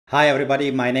Hi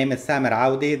everybody, my name is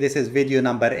Aoudi. This is video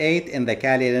number 8 in the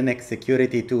Kali Linux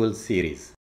Security Tools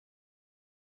series.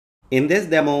 In this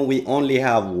demo, we only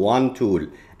have one tool,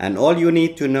 and all you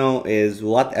need to know is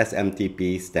what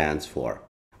SMTP stands for.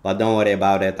 But don't worry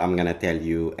about it, I'm gonna tell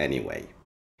you anyway.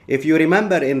 If you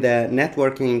remember in the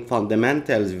Networking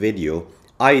Fundamentals video,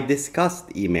 I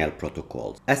discussed email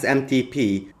protocols.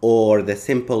 SMTP, or the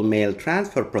Simple Mail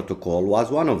Transfer Protocol, was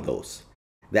one of those.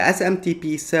 The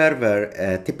SMTP server,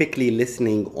 typically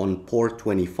listening on port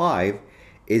 25,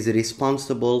 is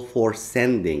responsible for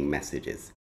sending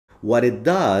messages. What it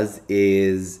does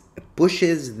is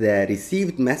pushes the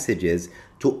received messages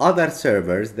to other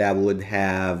servers that would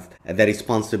have the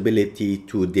responsibility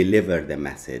to deliver the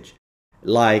message,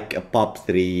 like a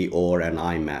POP3 or an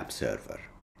IMAP server.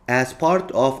 As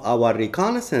part of our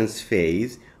reconnaissance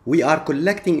phase, we are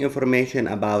collecting information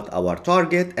about our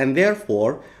target, and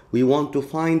therefore we want to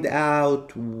find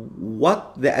out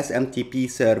what the SMTP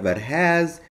server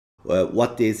has,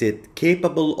 what is it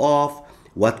capable of,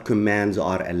 what commands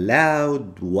are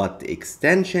allowed, what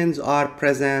extensions are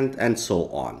present, and so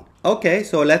on. Okay,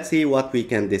 so let's see what we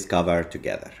can discover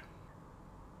together.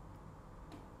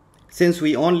 Since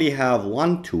we only have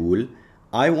one tool,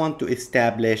 I want to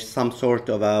establish some sort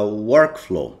of a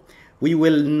workflow. We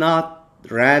will not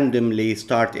randomly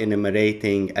start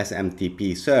enumerating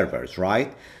SMTP servers,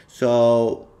 right?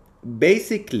 So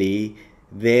basically,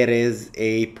 there is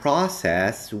a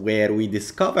process where we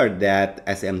discovered that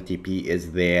SMTP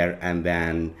is there, and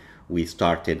then we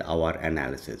started our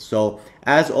analysis. So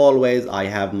as always, I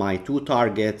have my two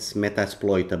targets,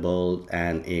 Metasploitable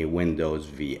and a Windows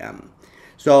VM.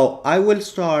 So I will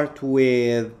start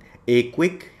with a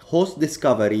quick host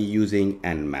discovery using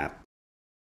Nmap.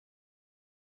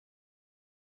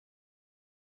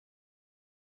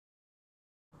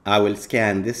 I will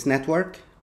scan this network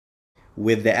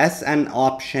with the SN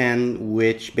option,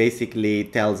 which basically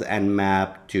tells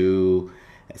Nmap to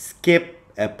skip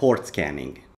port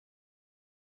scanning.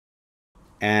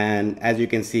 And as you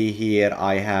can see here,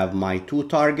 I have my two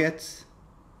targets.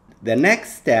 The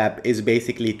next step is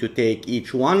basically to take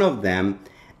each one of them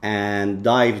and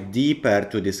dive deeper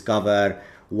to discover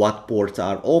what ports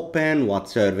are open, what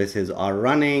services are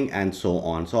running, and so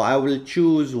on. So I will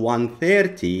choose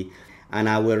 130 and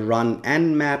I will run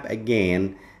Nmap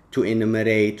again to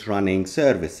enumerate running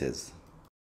services.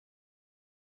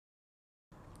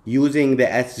 Using the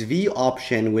SV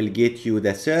option will get you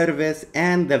the service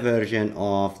and the version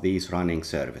of these running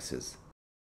services.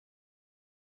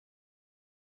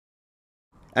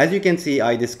 As you can see,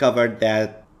 I discovered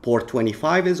that port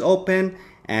 25 is open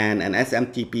and an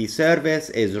SMTP service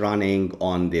is running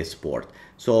on this port.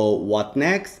 So what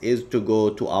next is to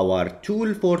go to our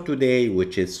tool for today,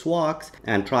 which is Swaks,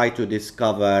 and try to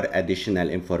discover additional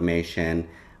information.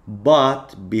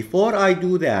 But before I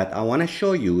do that, I want to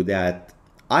show you that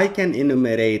I can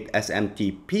enumerate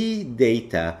SMTP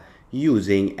data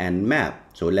using Nmap.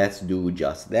 So let's do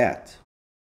just that.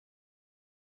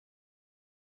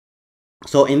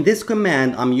 So in this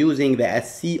command, I'm using the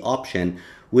SC option,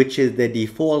 which is the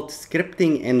default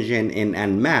scripting engine in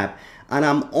Nmap, and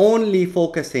I'm only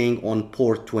focusing on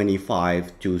port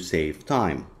 25 to save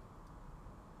time.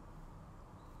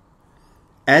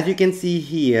 As you can see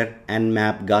here,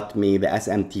 Nmap got me the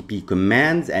SMTP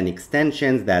commands and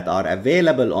extensions that are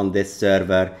available on this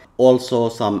server, also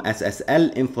some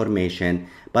SSL information,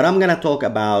 but I'm gonna talk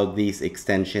about these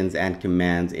extensions and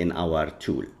commands in our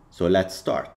tool. So let's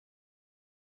start.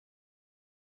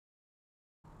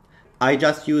 I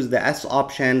just use the S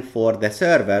option for the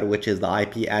server, which is the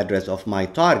IP address of my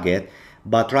target,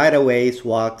 but right away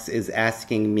Swaks is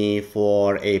asking me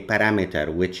for a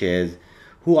parameter, which is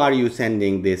who are you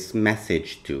sending this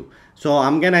message to. So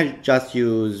I'm gonna just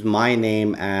use my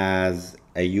name as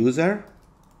a user.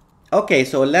 Okay,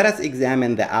 so let us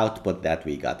examine the output that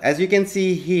we got. As you can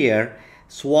see here,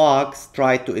 Swaks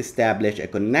tried to establish a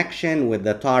connection with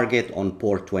the target on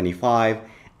port 25,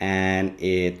 and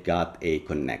it got a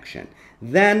connection.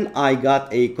 Then I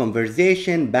got a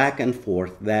conversation back and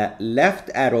forth. The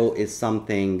left arrow is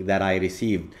something that I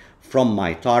received from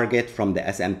my target, from the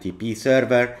SMTP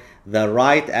server. The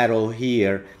right arrow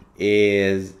here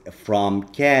is from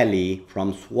Kali,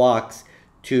 from Swaks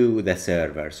to the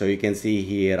server. So you can see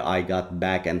here I got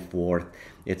back and forth.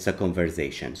 It's a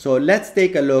conversation. So let's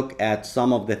take a look at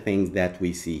some of the things that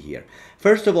we see here.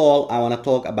 First of all, I want to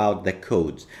talk about the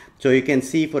codes. So you can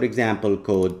see, for example,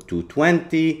 code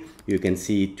 220, you can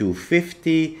see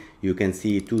 250, you can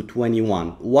see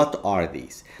 221. What are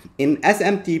these? In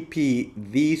SMTP,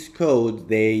 these codes,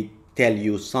 they tell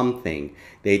you something.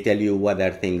 They tell you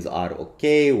whether things are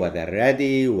okay, whether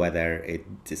ready, whether it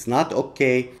is not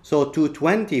okay. So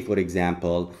 220, for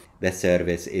example, the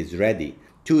service is ready.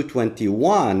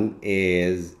 221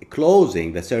 is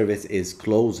closing, the service is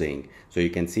closing. So you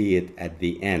can see it at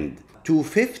the end.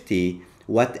 250,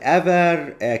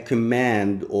 whatever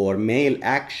command or mail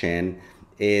action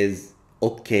is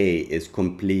okay, is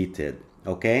completed,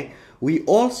 okay? We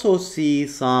also see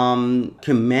some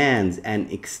commands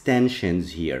and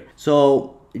extensions here.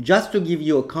 So just to give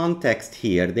you a context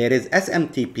here, there is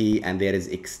SMTP and there is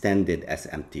extended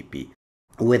SMTP.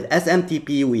 With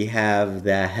SMTP, we have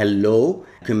the hello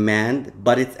command,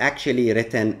 but it's actually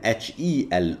written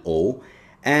HELO.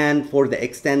 And for the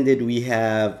extended, we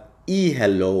have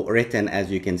eHello written,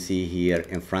 as you can see here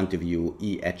in front of you,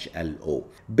 EHLO.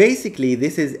 Basically,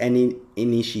 this is an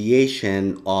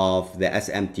initiation of the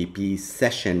SMTP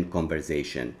session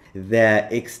conversation. The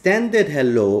extended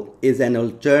hello is an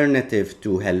alternative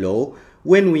to hello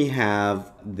when we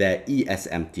have the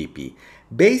eSMTP.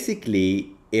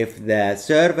 Basically, if the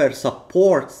server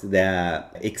supports the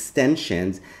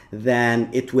extensions, then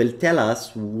it will tell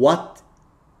us what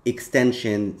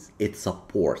extensions it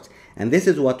supports. And this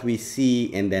is what we see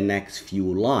in the next few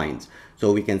lines.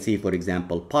 So we can see, for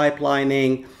example,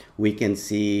 pipelining, we can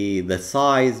see the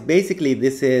size. Basically,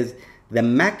 this is the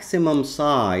maximum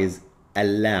size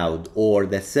allowed or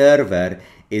the server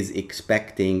is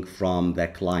expecting from the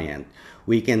client.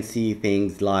 We can see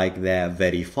things like the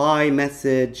verify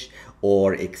message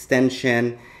or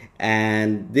extension,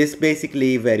 and this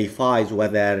basically verifies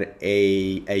whether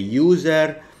a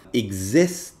user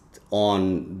exists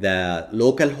on the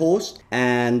local host,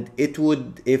 and it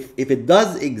would, if it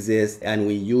does exist and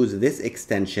we use this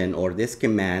extension or this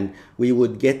command, we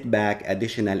would get back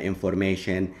additional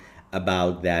information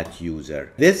about that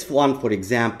user. This one, for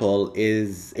example,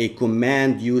 is a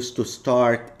command used to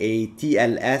start a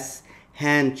TLS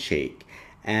handshake.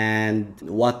 And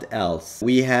what else?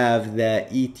 We have the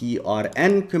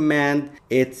ETRN command.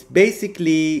 It's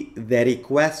basically the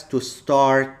request to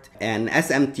start an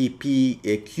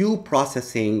SMTP queue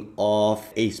processing of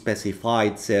a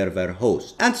specified server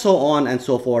host, and so on and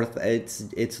so forth.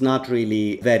 It's not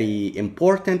really very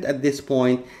important at this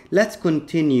point. Let's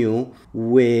continue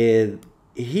with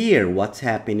here, what's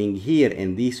happening here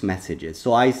in these messages.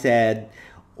 So I said,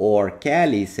 or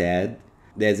Kali said,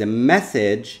 there's a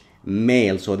message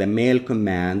mail, so the mail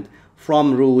command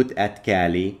from root at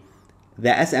Kali. The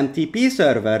SMTP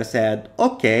server said,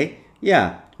 okay,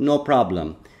 yeah, no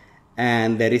problem.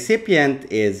 And the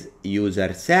recipient is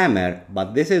user Samer,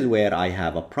 but this is where I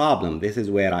have a problem. This is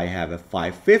where I have a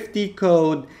 550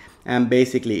 code, and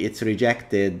basically it's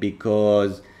rejected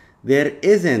because there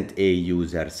isn't a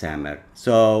user Samer.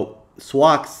 So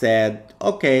Swaks said,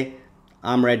 okay,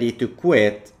 I'm ready to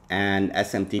quit, and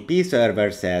SMTP server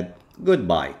said,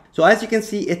 goodbye. So as you can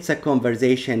see, it's a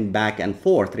conversation back and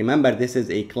forth. Remember, this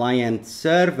is a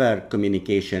client-server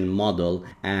communication model,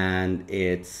 and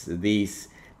it's these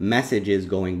messages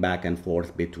going back and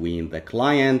forth between the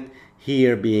client,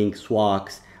 here being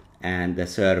Swaks, and the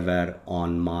server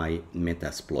on my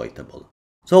Metasploitable.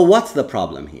 So what's the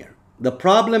problem here? The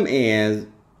problem is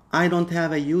I don't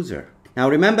have a user. Now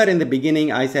remember, in the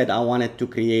beginning I said I wanted to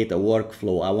create a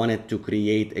workflow. I wanted to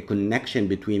create a connection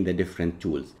between the different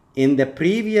tools. In the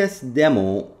previous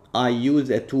demo, I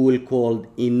used a tool called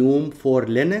enum for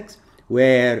Linux,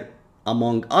 where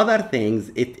among other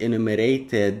things, it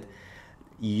enumerated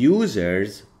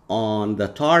users on the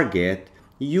target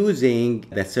using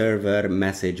the server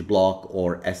message block,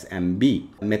 or SMB.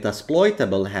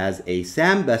 Metasploitable has a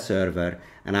Samba server,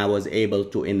 and I was able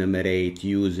to enumerate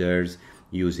users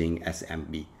using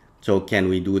SMB. So can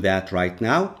we do that right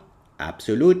now?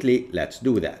 Absolutely, let's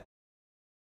do that.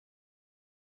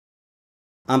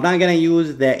 I'm not going to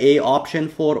use the A option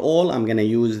for all. I'm going to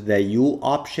use the U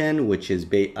option, which is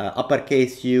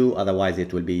uppercase U, otherwise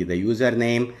it will be the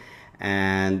username.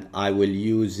 And I will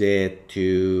use it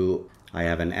to, I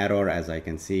have an error as I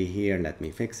can see here, let me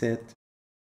fix it,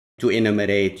 to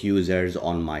enumerate users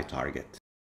on my target.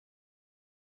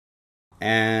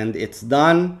 And it's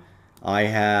done. I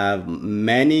have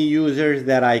many users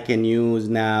that I can use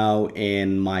now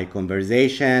in my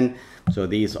conversation. So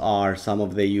these are some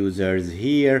of the users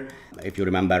here. If you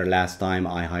remember last time,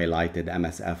 I highlighted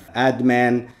MSF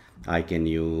admin. I can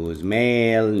use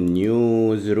mail,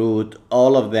 news, root,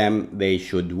 all of them. They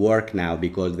should work now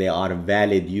because they are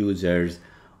valid users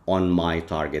on my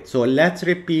target. So let's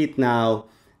repeat now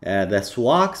the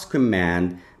Swaks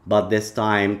command, but this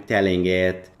time telling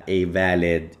it a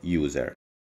valid user.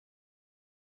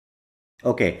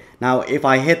 Okay, now if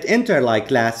I hit enter like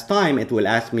last time, it will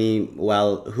ask me,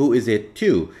 well, who is it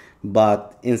to?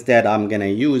 But instead, I'm gonna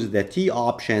use the T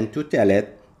option to tell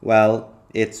it, well,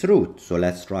 it's root. So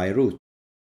let's try root.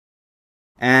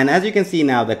 And as you can see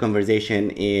now, the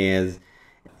conversation is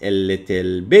a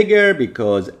little bigger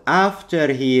because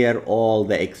after here, all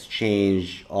the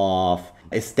exchange of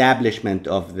establishment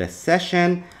of the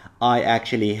session, I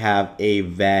actually have a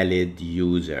valid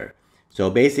user. So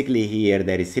basically here,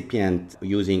 the recipient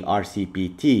using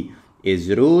RCPT is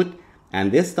root.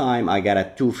 And this time I got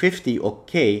a 250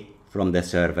 OK from the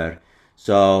server.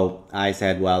 So I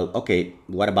said, well, okay,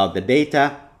 what about the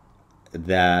data?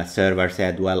 The server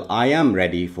said, well, I am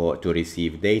ready to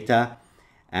receive data.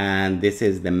 And this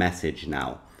is the message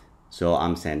now. So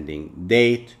I'm sending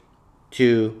date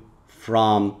to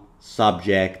from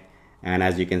subject. And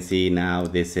as you can see now,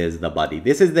 this is the body.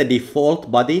 This is the default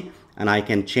body, and I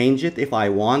can change it if I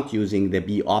want using the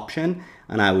B option.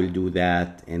 And I will do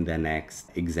that in the next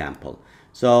example.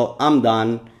 So I'm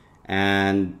done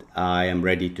and I am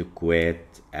ready to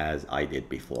quit as I did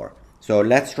before. So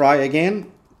let's try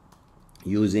again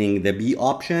using the B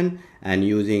option and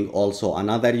using also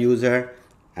another user,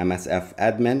 MSF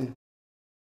admin.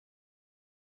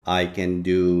 I can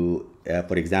do,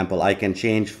 for example, I can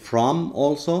change from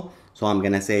also. So I'm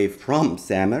gonna say from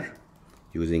Samer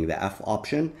using the F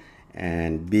option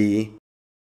and B.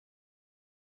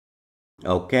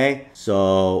 Okay,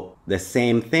 so the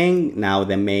same thing. Now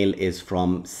the mail is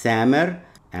from Samer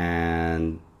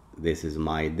and this is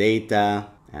my data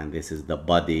and this is the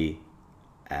body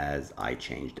as I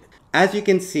changed it. As you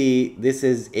can see, this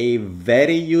is a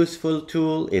very useful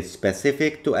tool. It's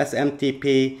specific to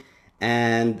SMTP.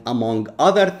 And among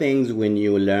other things, when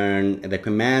you learn the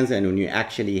commands and when you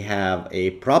actually have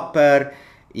a proper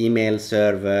email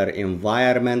server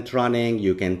environment running,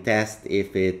 you can test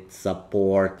if it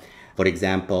supports, for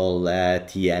example,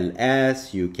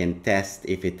 TLS. You can test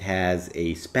if it has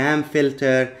a spam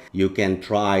filter. You can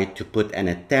try to put an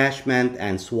attachment,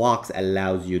 and Swaks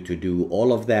allows you to do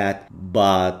all of that.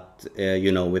 But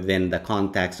you know, within the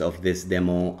context of this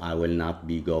demo, I will not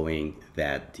be going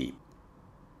that deep.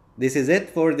 This is it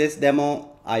for this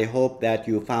demo. I hope that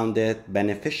you found it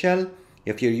beneficial.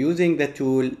 If you're using the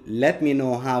tool, let me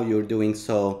know how you're doing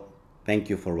so. Thank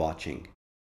you for watching.